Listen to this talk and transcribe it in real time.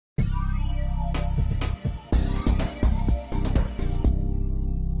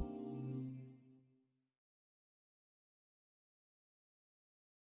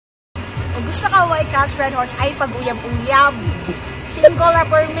gusto ka white cast red horse ay pag-uyab-uyab. Single na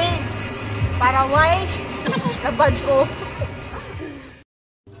for me. Para white, nabads ko.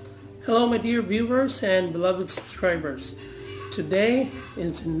 Hello my dear viewers and beloved subscribers. Today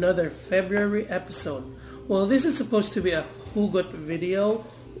is another February episode. Well, this is supposed to be a hugot video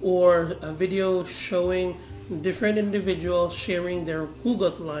or a video showing different individuals sharing their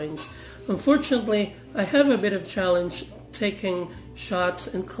hugot lines. Unfortunately, I have a bit of challenge taking shots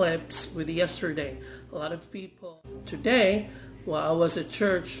and clips with yesterday. A lot of people. Today, while I was at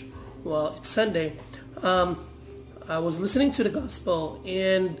church, well, it's Sunday, I was listening to the gospel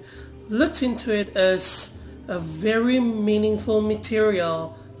and looked into it as a very meaningful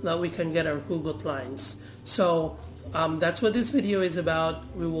material that we can get our hugot lines. So that's what this video is about.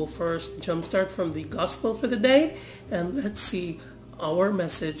 We will first jumpstart from the gospel for the day, and let's see our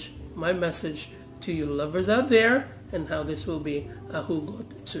message, my message to you lovers out there, and how this will be a hugot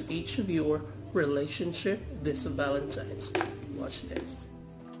to each of your relationship this Valentines. Watch this.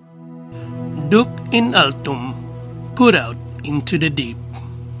 Duc in altum, put out into the deep.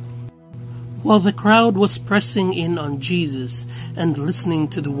 While the crowd was pressing in on Jesus and listening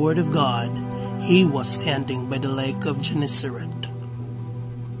to the word of God, he was standing by the lake of Gennesaret.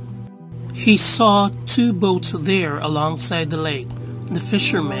 He saw two boats there alongside the lake. The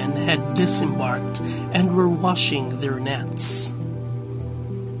fishermen had disembarked and were washing their nets.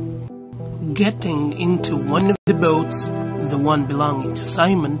 Getting into one of the boats, the one belonging to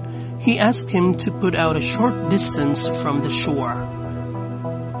Simon, he asked him to put out a short distance from the shore.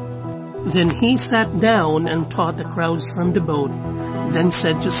 Then he sat down and taught the crowds from the boat, then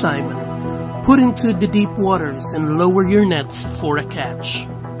said to Simon, "Put into the deep waters and lower your nets for a catch."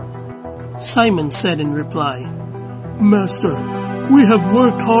 Simon said in reply, "Master, we have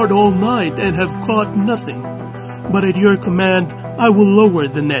worked hard all night and have caught nothing, but at your command I will lower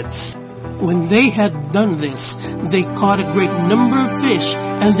the nets." When they had done this, they caught a great number of fish,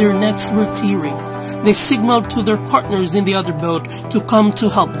 and their nets were tearing. They signaled to their partners in the other boat to come to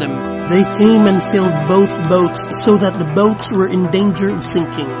help them. They came and filled both boats so that the boats were in danger of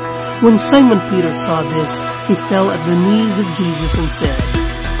sinking. When Simon Peter saw this, he fell at the knees of Jesus and said,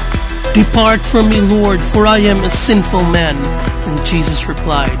 "Depart from me, Lord, for I am a sinful man." And Jesus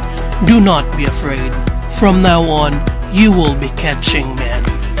replied, "Do not be afraid. From now on, you will be catching men."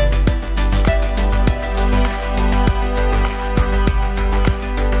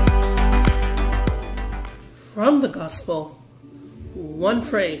 From the gospel, one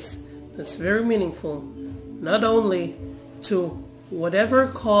phrase that's very meaningful, not only to whatever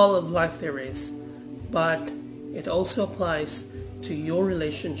call of life there is, but it also applies to your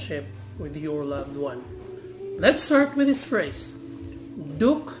relationship with your loved one. Let's start with this phrase,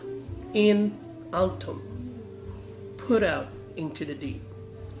 Duc in altum, put out into the deep.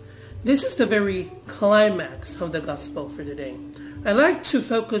 This is the very climax of the gospel for today. I like to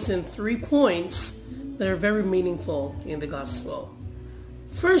focus in 3 points that are very meaningful in the gospel.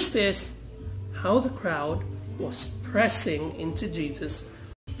 First is how the crowd was pressing into Jesus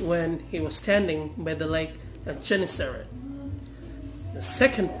when he was standing by the lake at Gennesaret. The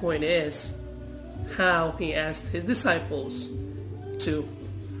second point is how he asked his disciples to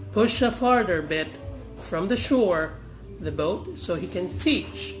push a farther bit from the shore, the boat, so he can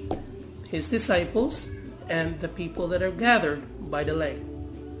teach his disciples and the people that are gathered by the lake.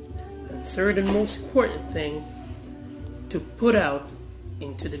 And third and most important thing, to put out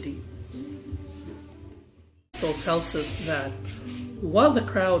into the deep. Paul tells us that while the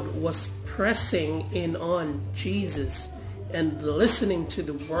crowd was pressing in on Jesus and listening to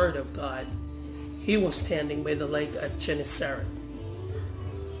the word of God, he was standing by the lake at Gennesaret.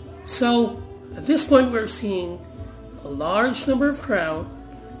 So at this point we're seeing a large number of crowd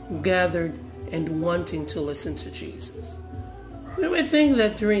gathered and wanting to listen to Jesus. We would think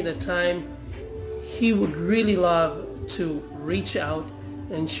that during the time he would really love to reach out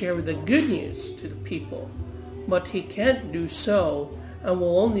and share the good news to the people, but he can't do so and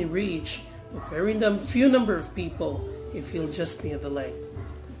will only reach a very few number of people if he'll just be at the lake.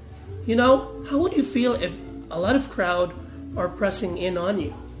 You know, how would you feel if a lot of crowd are pressing in on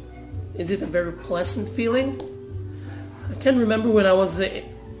you? Is it a very pleasant feeling? I can remember when I was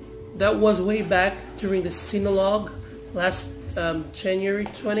that was way back during the synagogue last January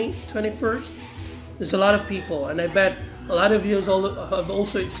 21st. There's a lot of people, and I bet a lot of you have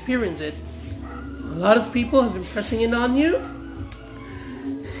also experienced it. A lot of people have been pressing in on you.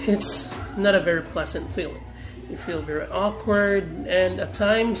 It's not a very pleasant feeling. You feel very awkward, and at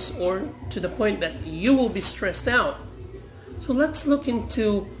times, or to the point that you will be stressed out. So let's look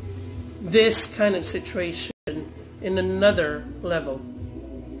into this kind of situation in another level.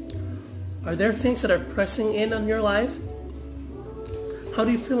 Are there things that are pressing in on your life? How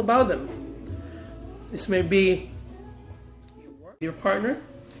do you feel about them? This may be your partner.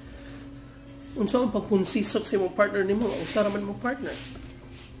 Unsa ang pagpunsisok sa imong partner nimo? Usa ra man mo partner.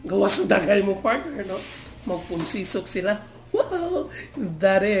 Gawas ang daghan mo partner, no? Magpunsisok sila. Wow!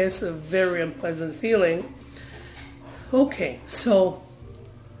 That is a very unpleasant feeling. Okay, so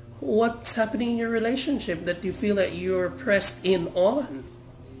what's happening in your relationship that you feel that you're pressed in on?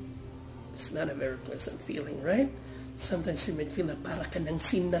 It's not a very pleasant feeling, right? Sometimes you may feel na para ka nang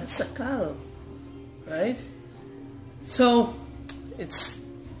sinasakal. Right? So, it's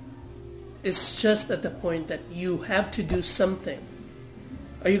just at the point that you have to do something.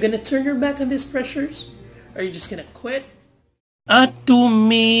 Are you going to turn your back on these pressures? Are you just going to quit? At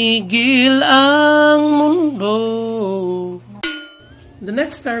tumigil ang mundo. The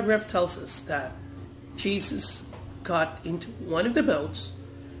next paragraph tells us that Jesus got into one of the boats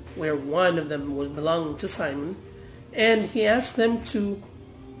where one of them was belonging to Simon, and he asked them to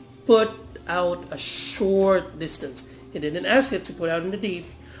put out a short distance. He didn't ask it to put out in the deep,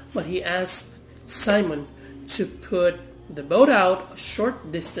 but he asked Simon to put the boat out a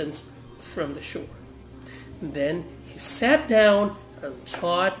short distance from the shore. Then he sat down and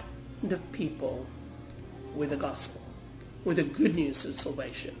taught the people with the gospel, with the good news of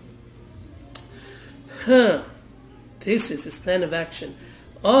salvation. This is his plan of action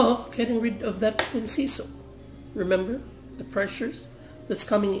of getting rid of that punsiso. Remember the pressures that's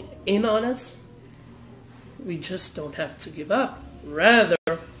coming in on us? We just don't have to give up. Rather,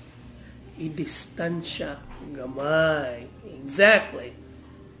 i-distansya gamay. Exactly.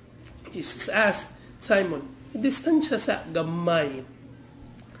 Jesus asked Simon, i-distansya sa gamay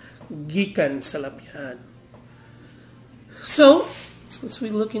gikan sa lapyan. So, as we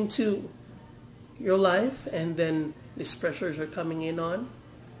look into your life and then these pressures are coming in on,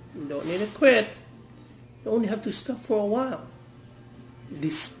 you don't need to quit. You only have to stop for a while.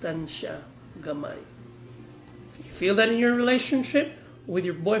 Distansya gamay. If you feel that in your relationship with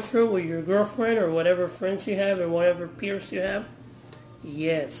your boyfriend, with your girlfriend, or whatever friends you have, or whatever peers you have,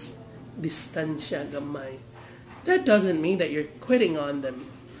 yes, distansya gamay. That doesn't mean that you're quitting on them,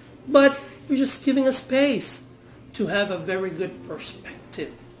 but you're just giving a space to have a very good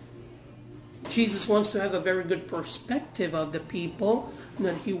perspective. Jesus wants to have a very good perspective of the people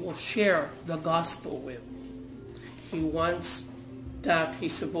that he will share the gospel with. He wants that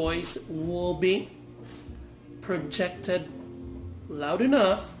his voice will be projected loud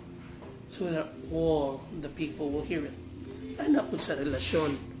enough so that all the people will hear it. Anak po sa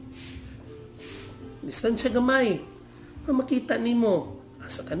relasyon. Distansya gamay. Para makita nimo,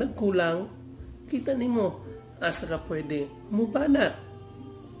 asa ka nagkulang, kita nimo, asa ka pwede mubanat.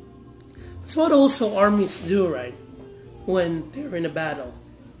 That's what also armies do, right? When they're in a battle.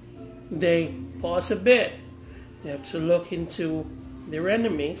 They pause a bit. They have to look into their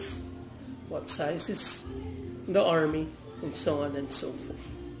enemies, what size is the army, and so on and so forth.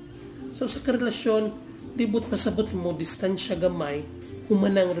 So sa karelasyon, di bud pasabot mo distansya gamay,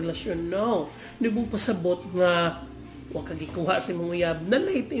 humanang relasyon. No. Di bud pasabot nga wa ka gikuha sa imong uyab, na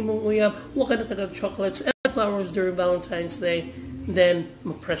late imong uyab, wa ka nakatag chocolates and flowers during Valentines Day, then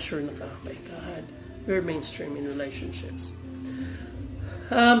ma-pressure na ka. My God. Very mainstream in relationships.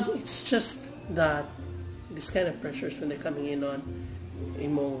 It's just that this kind of pressures when they're coming in on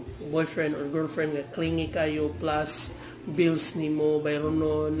imong boyfriend or girlfriend nga clingy kayo plus bills nimo bayron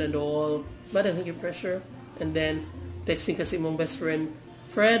nun and all, but I think pressure, and then texting kasi imong best friend,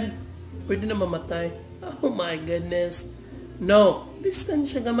 Fred, pwede na mamatay. Oh my goodness. No,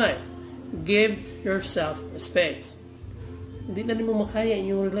 distansya gamay. Give yourself a space. Hindi na nimo makaya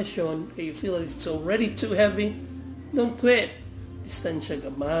inyong relasyon, you feel like it's already too heavy, don't quit. Distansya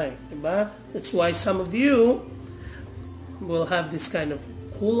gamay, diba? That's why some of you will have this kind of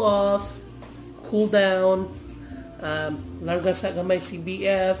cool off, cool down, larga sa gamay si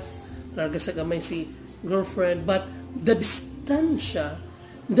BF, larga sa gamay si girlfriend, but the distansya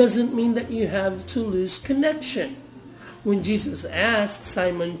doesn't mean that you have to lose connection. When Jesus asked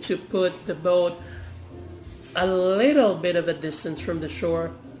Simon to put the boat a little bit of a distance from the shore,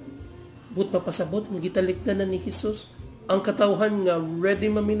 but papasabot, magitalikdan na ni Jesus ang katawhan nga ready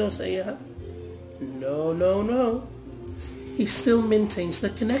maminaw sa iya. No, no, no. He still maintains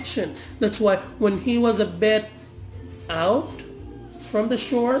the connection. That's why when he was a bit out from the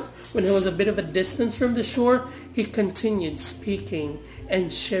shore, when he was a bit of a distance from the shore, he continued speaking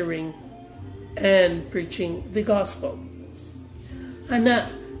and sharing and preaching the gospel. Ana,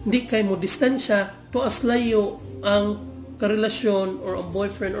 di kay mo distansya, tuas layo ang karelasyon or ang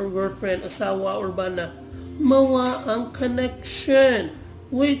boyfriend or girlfriend, asawa or bana, mawa ang connection.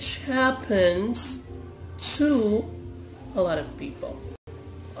 which happens to a lot of people,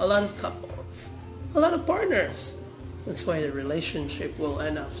 a lot of couples, a lot of partners. That's why the relationship will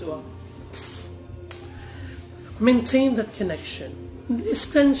end up to maintain that connection.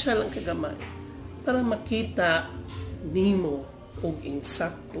 Distansya lang kagamay para makita nimo og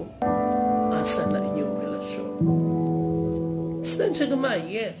insakto asa na inyong relasyon. Distansya gamay,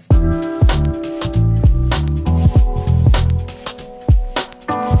 yes.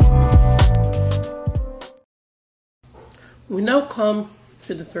 We now come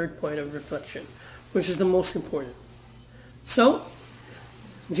to the third point of reflection, which is the most important. So,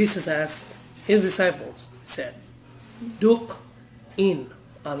 Jesus asked his disciples, he said, "Duk in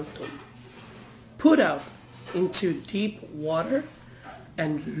altum." Put out into deep water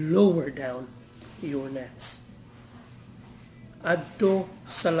and lower down your nets. Adto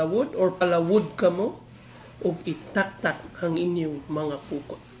sa lawod or palawod kamo ug itaktak ang inyong mga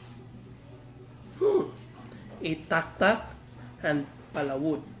pukot. Itaktak and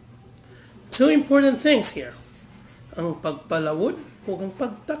palawod. Two important things here. Ang pagpalawod ug ang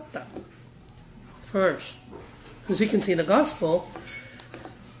pagtaktak. First, as we can see in the gospel,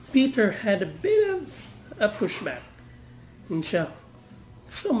 Peter had a bit of a pushback. And siya,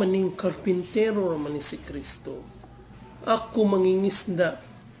 sa maning karpintero raman ni si Kristo. Ako mangingisda.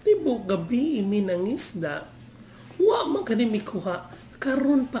 Tibo gabi imi nangisda. Wa man kani mikuha.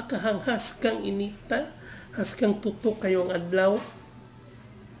 Karon pa kahanghas kang inita. Has kang tutok kayong adlaw.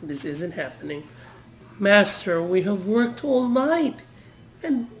 This isn't happening. Master, we have worked all night.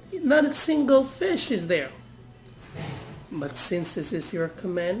 And not a single fish is there. But since this is your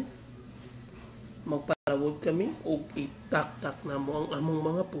command, magpalawod kami o itaktak na mo ang among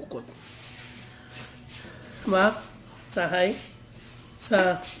mga pukot. Ma, sahay,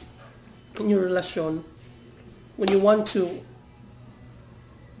 sa inyong relasyon, when you want to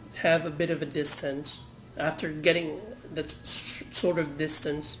have a bit of a distance, after getting that sort of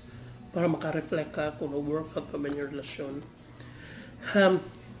distance, para makareflect ka kung na-work out pa man yung relasyon,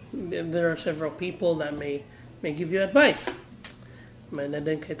 there are several people that may give you advice. May na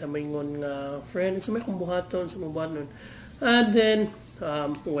din kay tamingon nga friend sa may kumbuhaton sa mga and then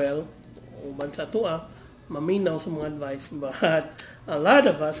well uban sa tuwa maminaw sa mga advice, but a lot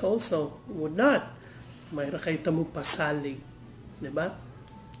of us also would not. May ra kay tamo pasalig, di ba?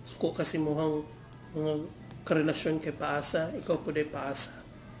 Suko kasi mohang mga karelasyon kay paasa, ikaw pwede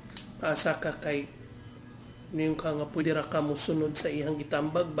paasa ka kay niyong ka nga pwede ra ka musunod sa ihang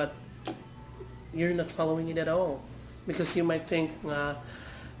gitambag, but you're not following it at all. Because you might think,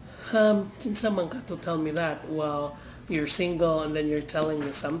 kinsa man ka to tell me that? Well, you're single and then you're telling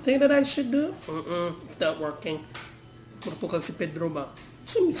me something that I should do? It's not working. Martukag si Pedro ba?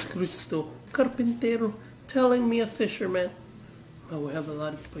 So, Miss Cristo, karpintero, telling me a fisherman. Well, we have a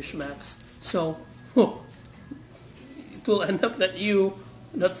lot of pushbacks. So, it will end up that you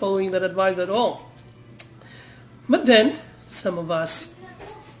not following that advice at all. But then, some of us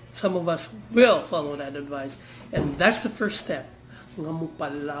will follow that advice. And that's the first step. Nga mo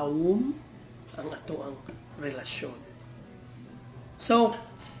palawom ang atoang relasyon. So,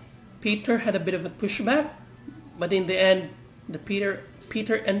 Peter had a bit of a pushback, but in the end,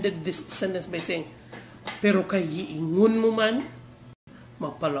 Peter ended this sentence by saying, pero kay giingon mo man,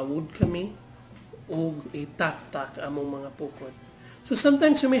 mapalawod kami, o itaktak among mga pukot. So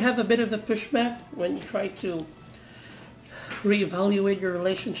sometimes you may have a bit of a pushback when you try to reevaluate your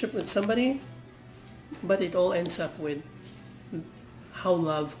relationship with somebody, but it all ends up with how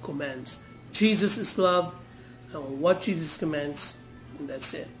love commands. Jesus is love, and what Jesus commands, and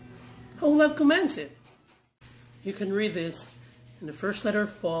that's it. How love commands it. You can read this in the first letter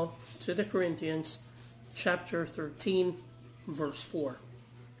of Paul to the Corinthians, chapter 13, verse 4.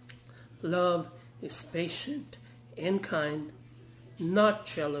 Love is patient and kind, not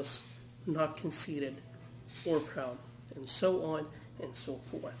jealous, not conceited, or proud, and so on and so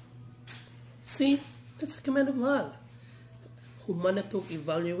forth. See, that's the command of love. Human na to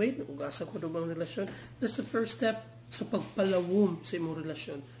evaluate, ugasa ko bang relasyon. That's the first step sa pagpalawom sa imong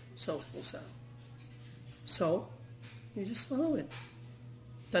relasyon sa usa. So, you just follow it.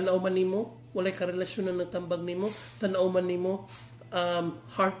 Tanaw man nimo, walay ka relasyon na nagtambag nimo, tanaw man nimo,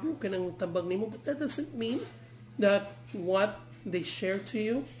 heartbroken ang tambag nimo, but that doesn't mean that what they share to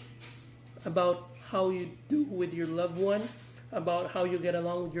you about how you do with your loved one, about how you get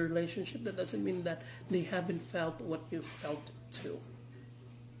along with your relationship, that doesn't mean that they haven't felt what you felt too.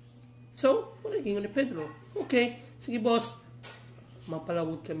 So, wala gingon ni Pedro, okay, sige boss,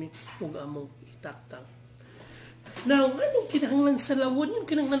 mapalawod kami ug among itaktak. Now, anong kinahanglan sa lawod? Yung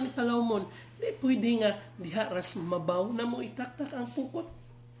kinahanglan ni palawmon, di pwede nga diha ras mabaw na mo itaktak ang pukot.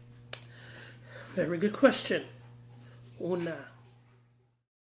 Very good question. Una,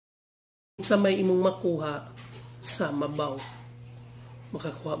 sa may imong makuha sa mabaw,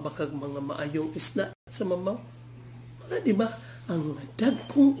 makakuha ba kag mga maayong isda sa mabaw? Wala, di ba? Ang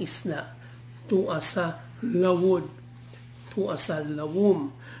dagkong isda tuwa sa lawod, tuwa sa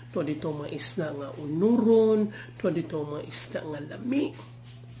lawom, tuwa dito mga isda nga unuron, tuwa dito mga isda nga lami.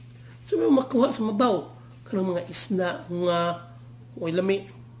 So may makuha sa mabaw kanang mga isda nga way lami.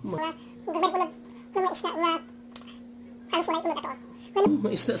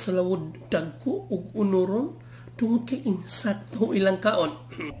 Mga isda sa lawod dagko ug unuron tungod kay insakto ilang kaon.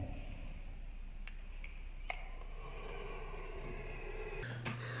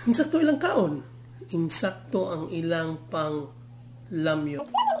 Insakto ilang kaon. Insakto ang ilang pang lamyo.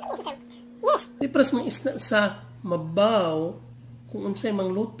 Di paras mga isda sa mabaw kung unsay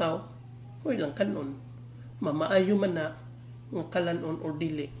mang lutaw o ilang kanon. Mamaayo man na ng kalanon or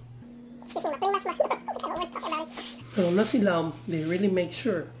dili. Pero na sila, they really make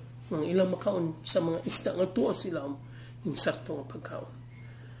sure ng ilang makaon sa mga isda nga tuwa sila yung sakto nga pagkaon.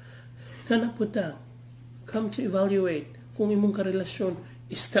 Nanapunta, come to evaluate kung imong karelasyon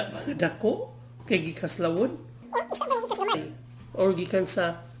isda ba nga dako kay gikas lawod or gikan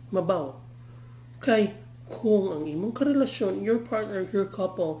sa mabaw. Kay kung ang imong karelasyon, your partner, your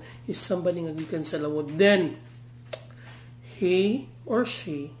couple is somebody nga gikan sa lawod, then he or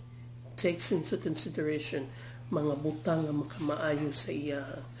she takes into consideration mga butang nga makamaayo sa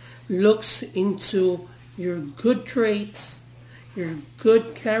iya. Looks into your good traits, your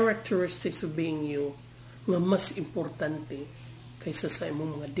good characteristics of being you, nga mas importante kaysa sa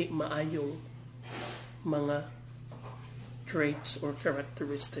imong mga di maayong mga traits or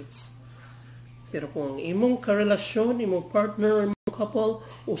characteristics. Pero kung ang imong karelasyon, imong partner, imong couple,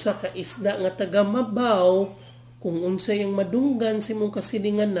 usa ka isda nga taga mabaw, kung unsay ang madunggan sa imong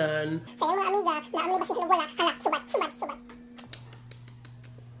kasilinganan, sa imong amiga, na ang libas wala, hala, subat.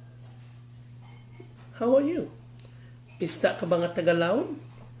 How are you? Isda ka ba nga taga lawod?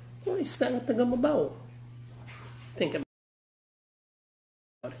 O isda nga taga mabaw? Think about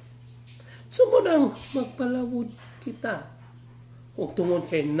it. So mo nang magpalawod kita. O tungod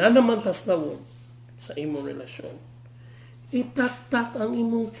kay nanaman tas lawod sa imong relasyon. Itaktak ang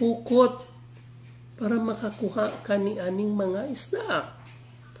imong pukot para makakuha ka ni aning mga isda.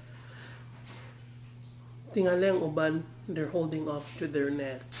 Tingali ang uban, they're holding off to their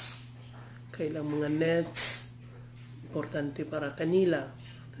nets. Kailang mga nets, importante para kanila.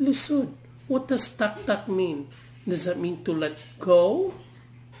 Lusod. What does tak-tak mean? Does that mean to let go?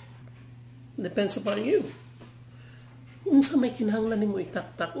 Depends upon you. Unsa may kinahanglan nimo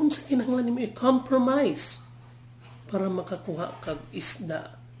itaktak, unsa kinahanglan nimo i-compromise para makakuha kag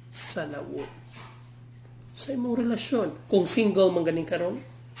isda sa lawod. Sa imong relasyon, kung single man ganing karon,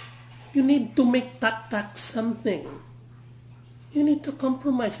 you need to make tak-tak something. You need to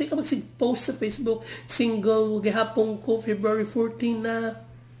compromise. Di ka mag-post sa Facebook, single, gihapon ko, February 14 na.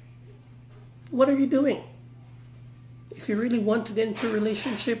 What are you doing? If you really want to get into a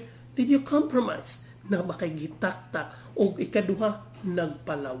relationship, did you compromise? Na ba kay gitak-tak o ikaduha,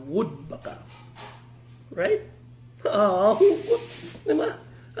 nagpalawod ba ka? Right? Oh, diba?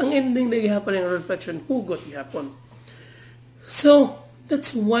 Ang ending na gihapon ng reflection, hugot gihapon. So,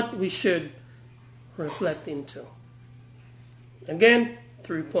 that's what we should reflect into. Again,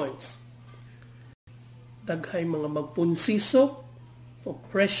 3 points. Daghay mga magpunsiso o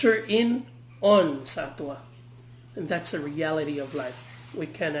pressure in on sa atwa. And that's a reality of life. We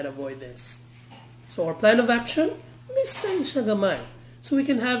cannot avoid this. So our plan of action, listen siya gamay. So we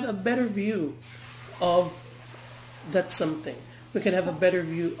can have a better view of that something. We can have a better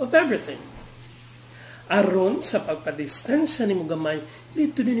view of everything. Aron sa pagpadistansya ni mo gamay,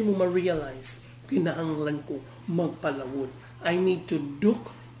 dito din mo ma-realize, kinahanglan ko magpalawod. I need to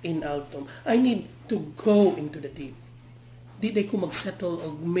look in altum. I need to go into the deep. Di ko mag-settle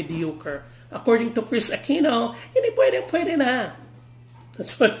o mediocre. According to Chris Aquino, hindi pwede na.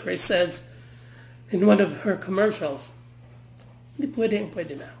 That's what Chris says in one of her commercials. Hindi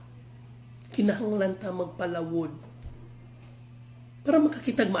pwede na. Kinahanglan ta magpalawod para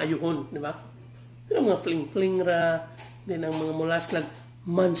makakitag maayuhon, di ba? Yung mga fling-fling ra, din ang mga mulaslag,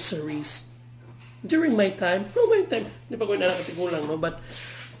 monsaries. During my time, hindi pa ko nakatigulang, no? But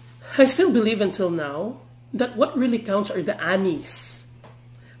I still believe until now that what really counts are the anis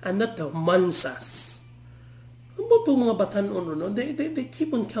and not the mansas. Ano po mga batanon, no? They keep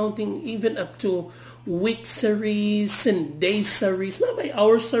on counting even up to week series and day series, not by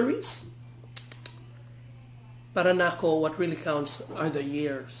hour series. Para nako, what really counts are the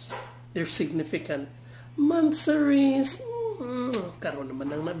years. They're significant. Month series, Karon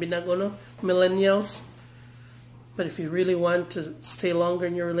naman ang binago, no? Millennials. But if you really want to stay longer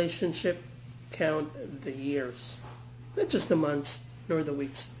in your relationship, count the years. Not just the months, nor the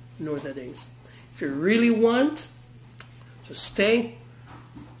weeks, nor the days. If you really want to stay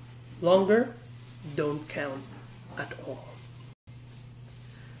longer, don't count at all.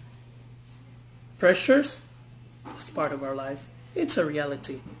 Pressures, it's part of our life. It's a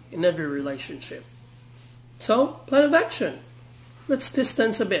reality in every relationship. So, plan of action. Let's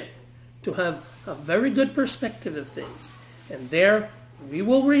distance a bit to have a very good perspective of things. And there, we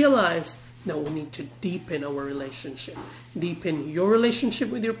will realize that we need to deepen our relationship. Deepen your relationship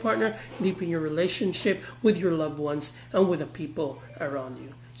with your partner, deepen your relationship with your loved ones, and with the people around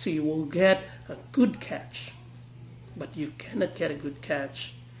you. So you will get a good catch. But you cannot get a good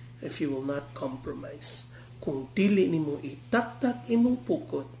catch if you will not compromise. Kung dili nimo itaktak imong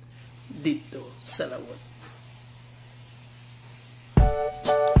pukot dito sa lawot.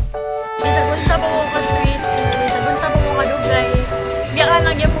 Bisag sa mo ka-sweet, bisag sa mo ka-dugay, di ka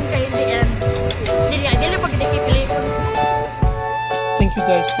lang yung kay the end. Dili pag dikipili. Thank you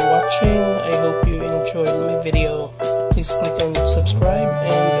guys for watching. I hope you enjoyed my video. Please click on subscribe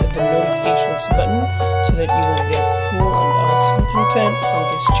and the notifications button so that you will get cool and awesome content from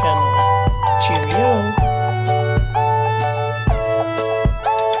this channel.